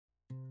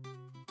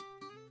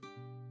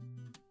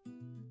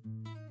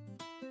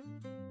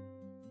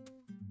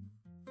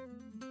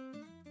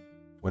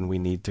When we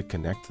need to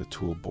connect the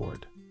tool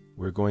board,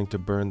 we're going to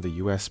burn the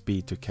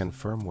USB to CAN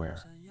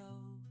firmware.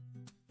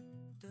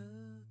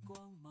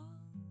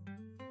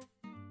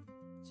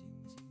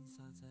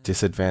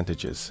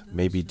 Disadvantages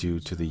may be due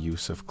to the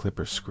use of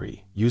clipper screw.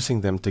 Using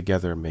them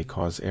together may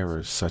cause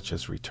errors such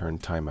as return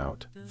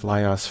timeout,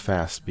 fly-off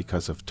fast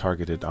because of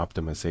targeted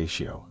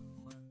optimization.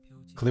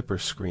 Clipper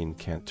screen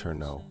can't turn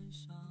no.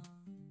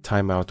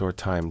 Timeout or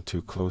time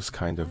too close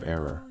kind of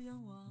error.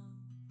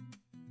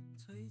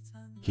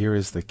 Here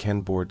is the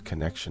CAN board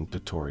connection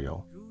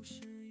tutorial.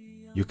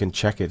 You can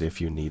check it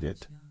if you need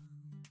it.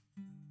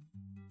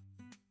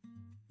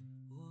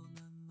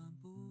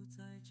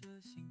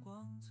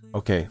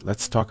 Okay,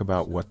 let's talk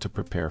about what to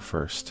prepare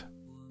first.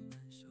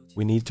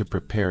 We need to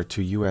prepare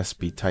 2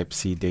 USB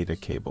Type-C data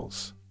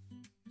cables.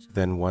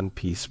 Then 1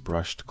 piece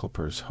brushed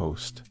clippers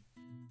host.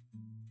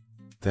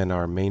 Then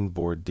our main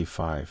board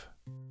D5.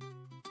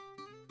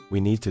 We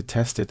need to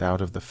test it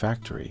out of the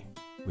factory.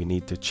 We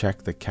need to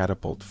check the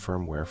catapult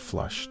firmware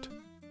flushed.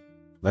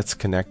 Let's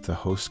connect the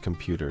host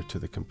computer to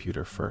the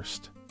computer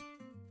first.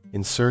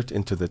 Insert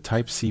into the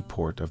Type-C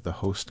port of the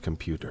host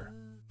computer.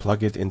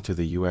 Plug it into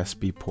the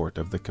USB port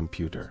of the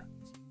computer.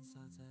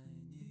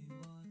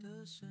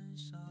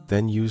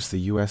 Then use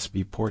the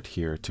USB port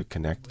here to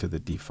connect to the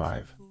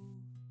D5.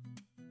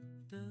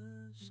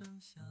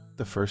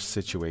 The first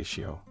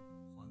situation.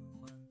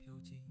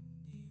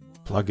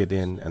 Plug it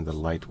in and the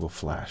light will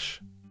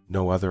flash.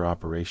 No other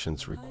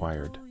operations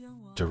required.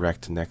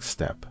 Direct next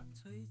step.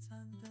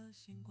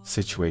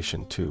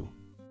 Situation 2.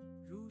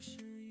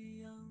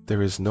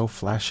 There is no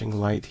flashing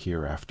light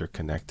here after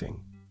connecting.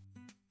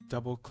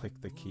 Double-click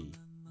the key.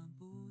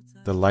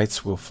 The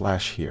lights will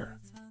flash here.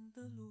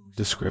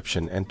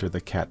 Description: enter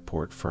the CAT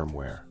port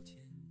firmware.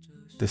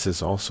 This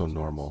is also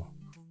normal.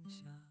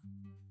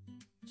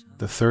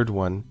 The third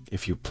one,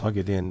 if you plug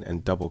it in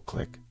and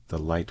double-click, the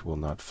light will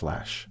not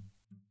flash.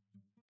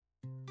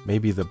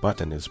 Maybe the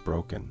button is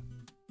broken,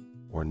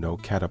 or no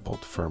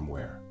catapult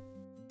firmware.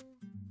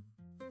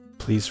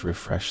 Please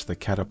refresh the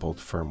catapult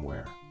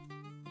firmware.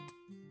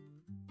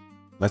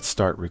 Let's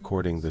start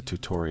recording the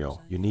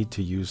tutorial. You need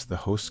to use the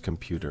host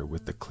computer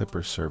with the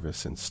Clipper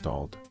service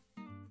installed.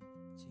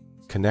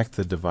 Connect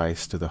the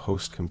device to the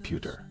host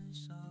computer.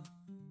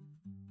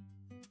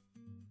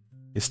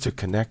 Is to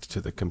connect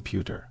to the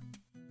computer.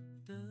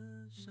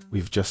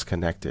 We've just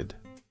connected.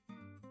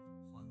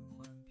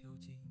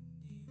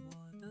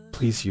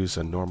 Please use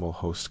a normal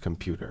host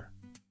computer,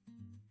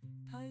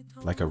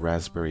 like a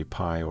Raspberry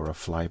Pi or a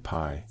Fly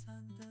Pi.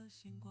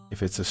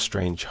 If it's a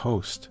strange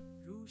host,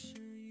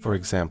 for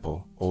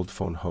example, old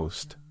phone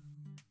host,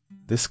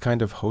 this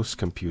kind of host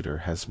computer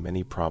has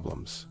many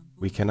problems.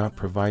 We cannot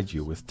provide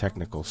you with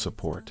technical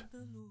support.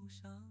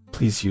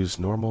 Please use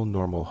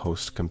normal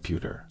host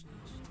computer.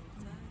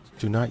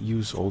 Do not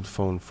use old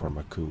phone for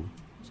Macu.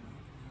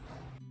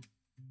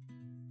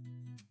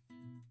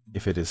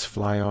 If it is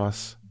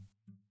FlyOS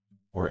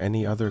or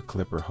any other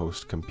Clipper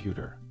host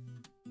computer,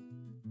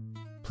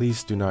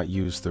 please do not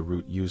use the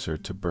root user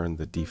to burn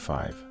the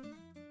D5.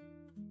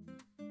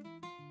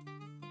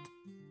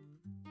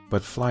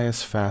 But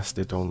FlyOS fast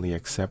it only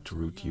accept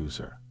root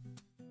user.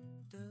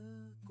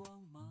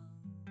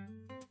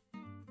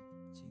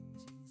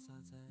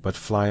 But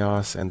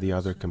FlyOS and the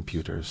other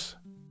computers,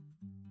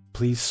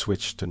 please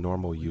switch to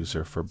normal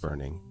user for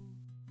burning.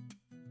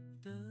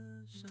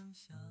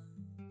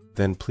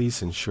 Then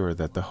please ensure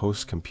that the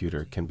host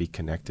computer can be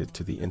connected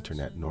to the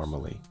internet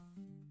normally.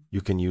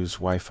 You can use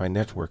Wi-Fi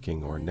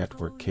networking or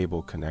network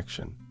cable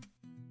connection.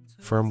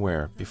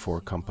 Firmware: before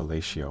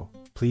compilation,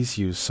 please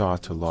use SAW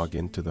to log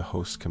into the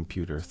host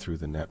computer through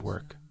the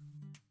network.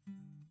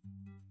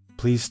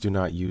 Please do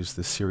not use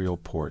the serial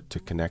port to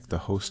connect the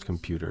host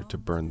computer to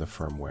burn the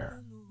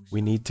firmware.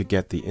 We need to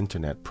get the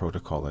internet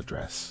protocol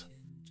address.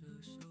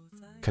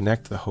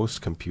 Connect the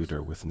host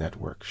computer with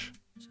networks.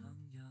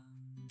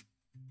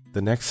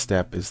 The next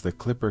step is the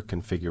Clipper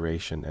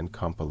configuration and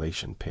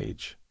compilation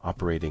page.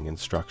 Operating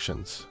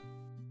instructions.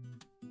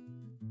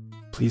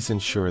 Please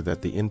ensure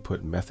that the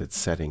input method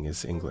setting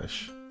is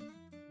English.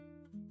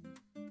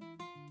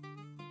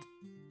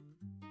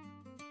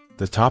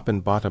 The top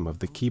and bottom of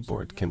the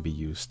keyboard can be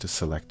used to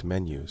select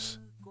menus.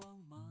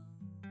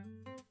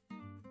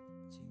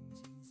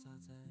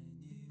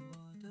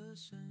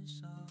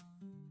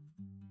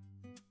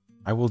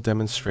 I will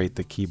demonstrate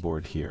the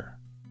keyboard here.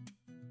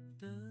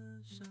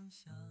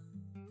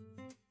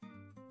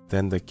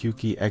 Then the Q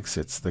key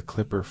exits the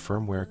Clipper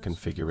firmware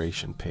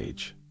configuration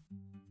page.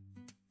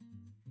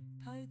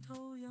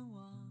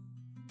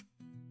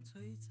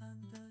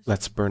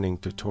 Let's burning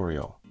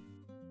tutorial.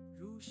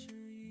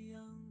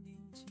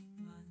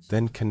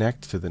 Then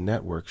connect to the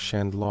network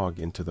and log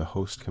into the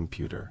host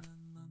computer.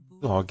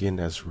 Log in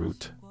as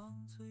root.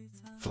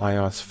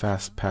 FlyOS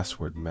fast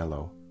password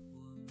Mellow.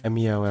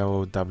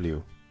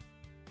 MELLOW.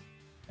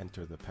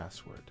 Enter the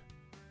password.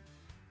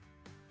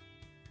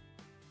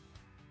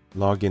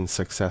 Login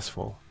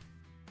successful.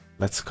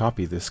 Let's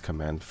copy this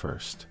command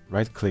first.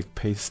 Right-click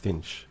paste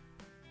inch.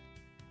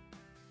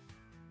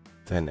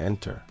 Then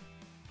enter.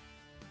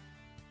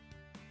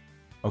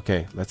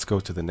 Okay, let's go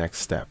to the next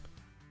step.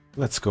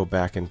 Let's go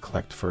back and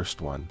collect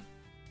first one.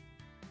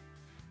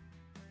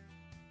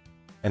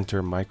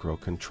 Enter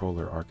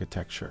microcontroller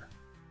architecture.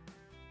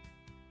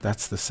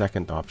 That's the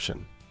second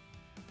option.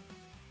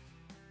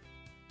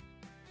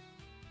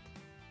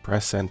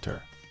 Press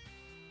enter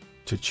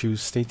to choose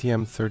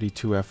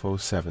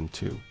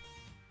STM32F072.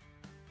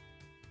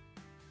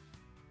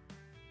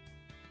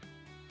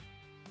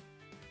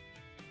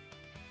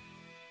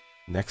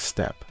 Next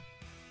step.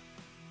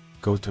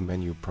 Go to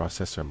menu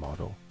processor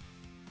model.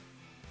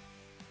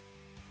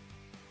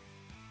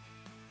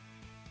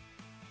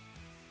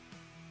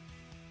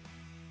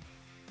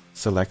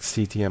 Select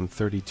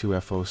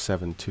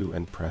STM32F072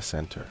 and press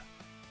enter.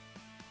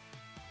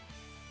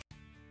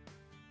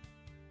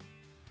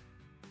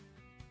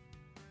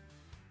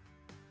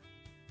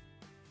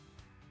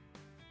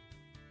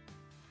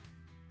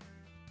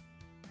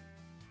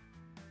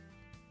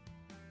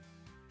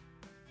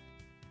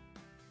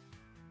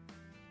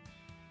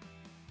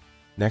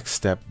 Next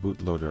step,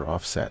 bootloader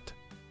offset.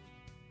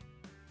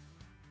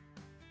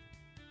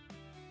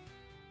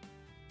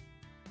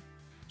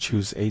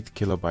 Choose 8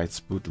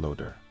 kilobytes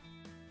bootloader.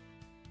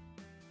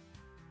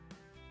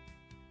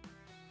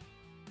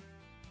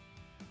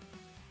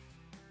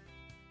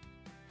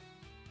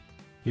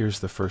 Here's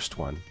the first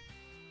one.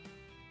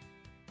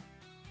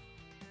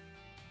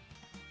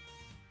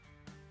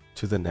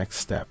 To the next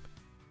step.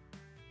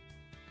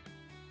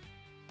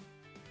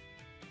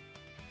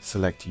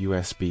 Select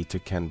USB to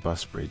CAN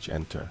bus bridge,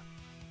 enter.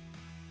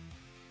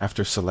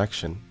 After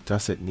selection,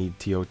 does it need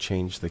to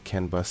change the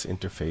CAN bus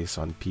interface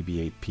on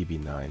PB8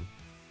 PB9?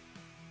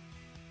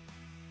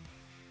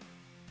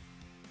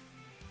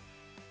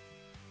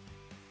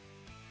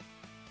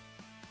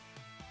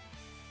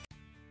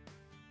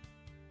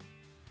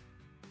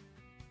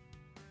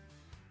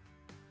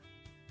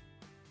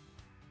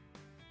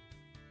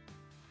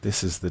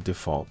 This is the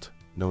default,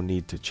 no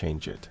need to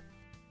change it.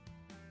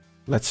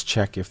 Let's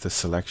check if the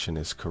selection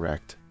is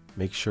correct.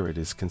 Make sure it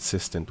is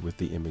consistent with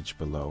the image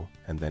below,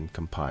 and then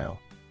compile.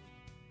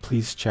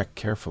 Please check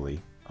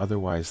carefully,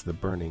 otherwise the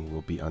burning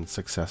will be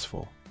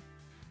unsuccessful.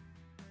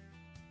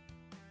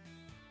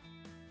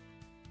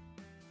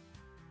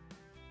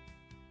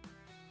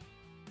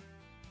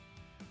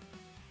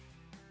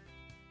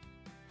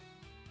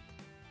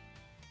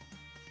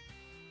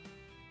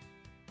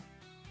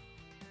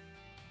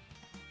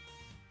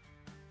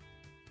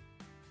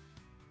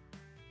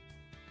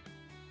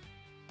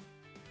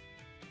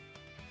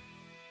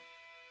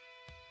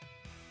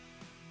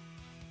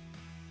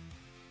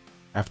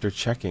 After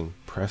checking,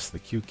 press the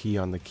Q key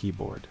on the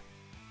keyboard.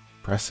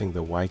 Pressing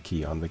the Y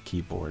key on the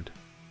keyboard.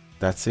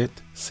 That's it,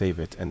 save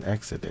it and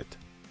exit it.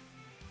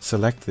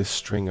 Select this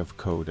string of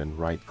code and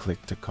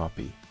right-click to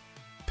copy.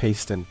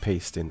 Paste and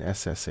paste in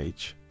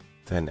SSH,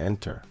 then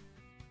enter.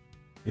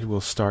 It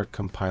will start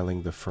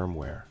compiling the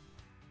firmware.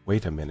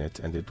 Wait a minute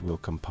and it will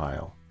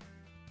compile.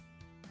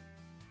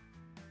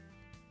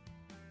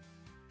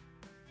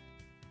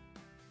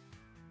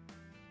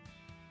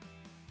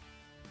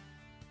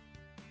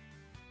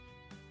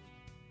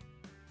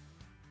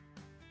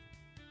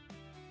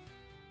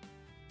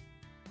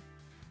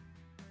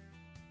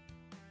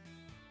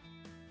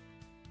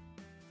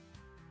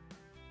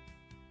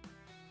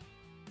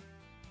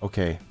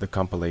 Okay, the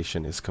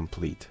compilation is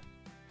complete.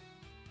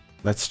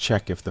 Let's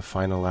check if the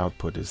final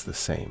output is the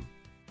same.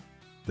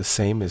 The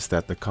same is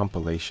that the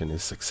compilation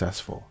is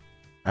successful.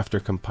 After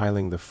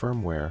compiling the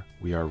firmware,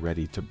 we are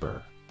ready to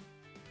burr.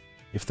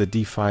 If the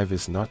D5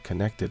 is not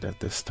connected at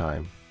this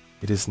time,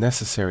 it is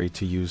necessary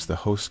to use the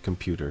host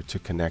computer to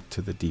connect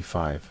to the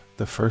D5.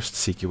 The first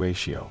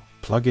situation,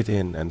 plug it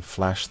in and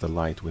flash the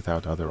light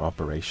without other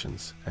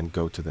operations, and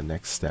go to the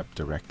next step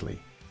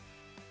directly.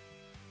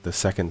 The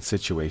second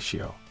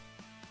situation.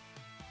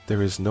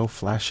 There is no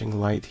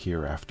flashing light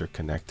here after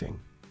connecting.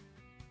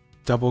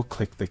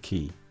 Double-click the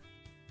key.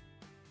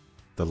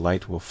 The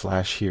light will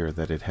flash here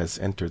that it has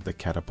entered the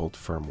Catapult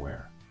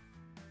firmware.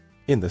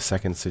 In the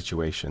second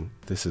situation,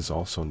 this is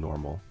also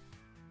normal.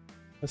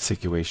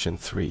 Situation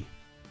 3.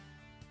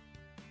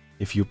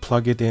 If you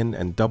plug it in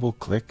and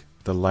double-click,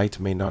 the light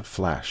may not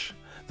flash.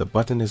 The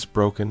button is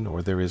broken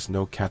or there is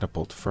no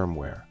Catapult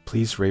firmware.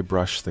 Please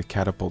rebrush the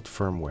Catapult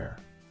firmware.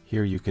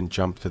 Here you can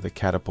jump to the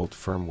Catapult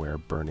firmware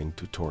burning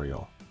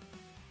tutorial.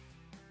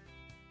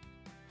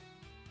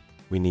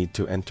 We need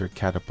to enter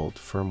Catapult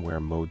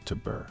firmware mode to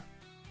burr.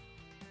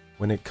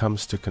 When it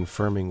comes to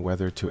confirming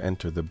whether to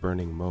enter the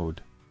burning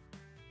mode,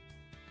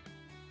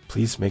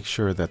 please make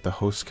sure that the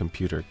host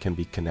computer can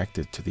be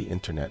connected to the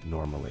internet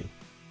normally,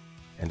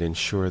 and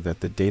ensure that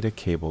the data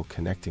cable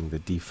connecting the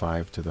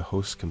D5 to the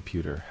host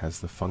computer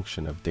has the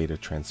function of data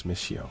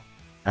transmissio.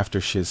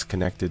 After she is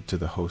connected to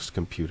the host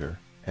computer,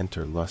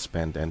 enter LUS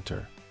band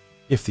enter.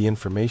 If the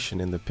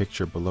information in the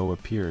picture below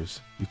appears,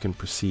 you can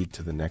proceed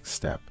to the next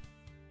step.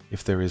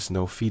 If there is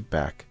no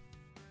feedback,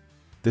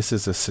 this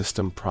is a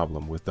system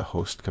problem with the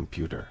host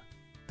computer.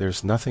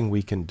 There's nothing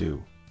we can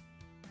do.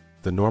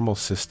 The normal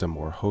system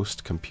or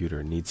host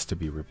computer needs to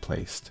be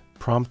replaced.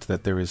 Prompt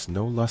that there is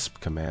no LUSP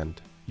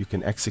command, you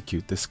can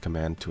execute this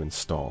command to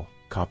install.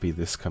 Copy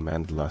this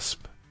command LUSP.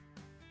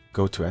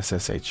 Go to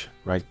SSH,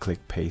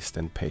 right-click, paste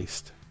and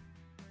paste.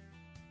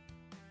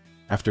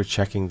 After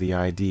checking the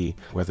ID,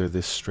 whether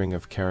this string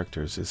of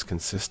characters is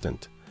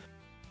consistent,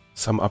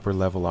 some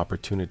upper-level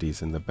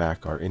opportunities in the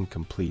back are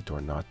incomplete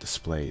or not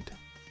displayed.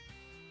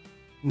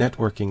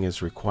 Networking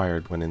is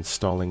required when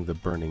installing the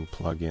burning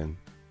plugin.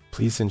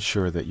 Please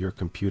ensure that your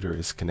computer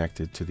is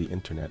connected to the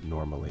internet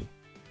normally.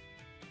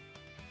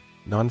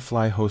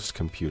 Non-fly host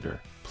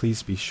computer,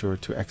 please be sure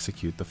to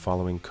execute the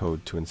following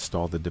code to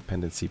install the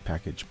dependency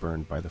package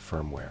burned by the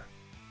firmware.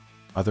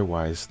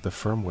 Otherwise, the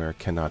firmware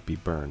cannot be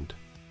burned.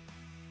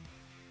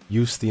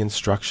 Use the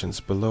instructions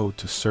below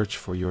to search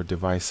for your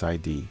device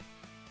ID.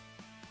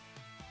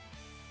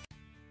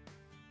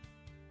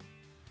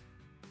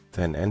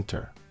 Then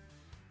enter.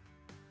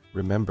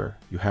 Remember,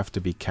 you have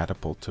to be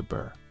catapult to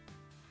burr.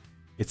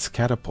 It's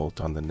catapult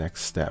on the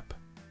next step.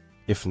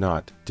 If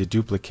not,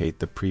 deduplicate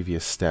the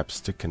previous steps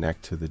to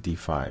connect to the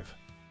D5.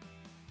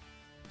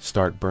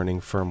 Start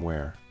burning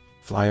firmware.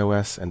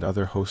 FlyOS and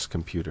other host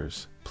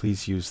computers,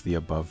 please use the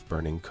above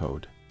burning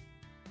code.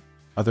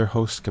 Other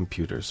host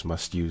computers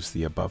must use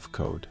the above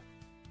code.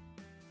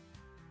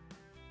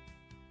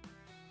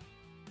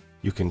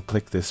 You can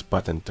click this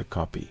button to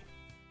copy.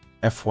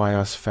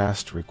 FlyOS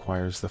Fast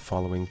requires the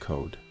following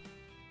code.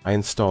 I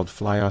installed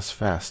FlyOS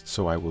Fast,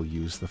 so I will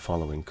use the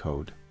following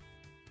code.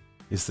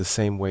 Is the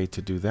same way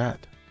to do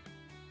that?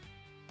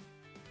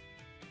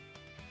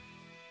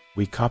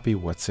 We copy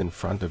what's in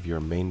front of your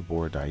main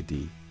board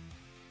ID.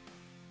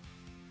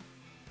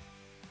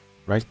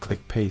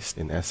 Right-click paste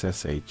in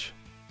SSH.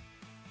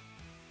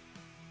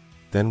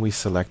 Then we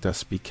select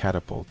USB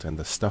catapult and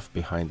the stuff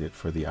behind it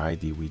for the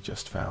ID we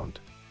just found.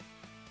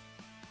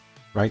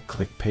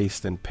 Right-click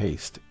paste and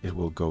paste, it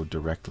will go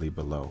directly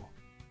below.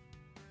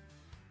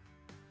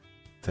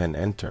 Then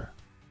enter.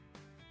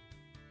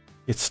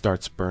 It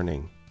starts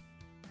burning.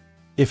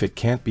 If it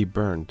can't be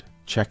burned,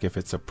 check if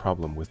it's a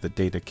problem with the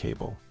data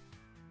cable.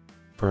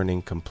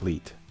 Burning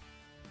complete.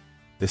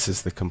 This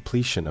is the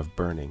completion of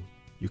burning.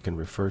 You can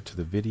refer to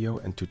the video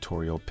and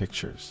tutorial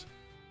pictures.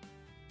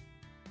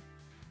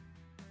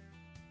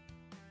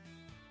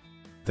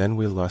 Then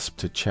we LUSP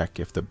to check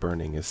if the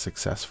burning is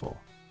successful.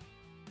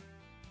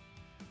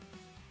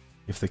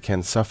 If the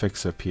CAN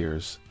suffix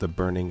appears, the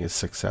burning is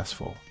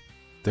successful.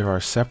 There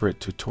are separate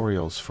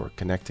tutorials for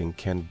connecting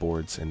CAN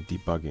boards and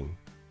debugging.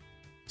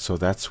 So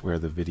that's where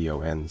the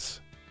video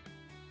ends.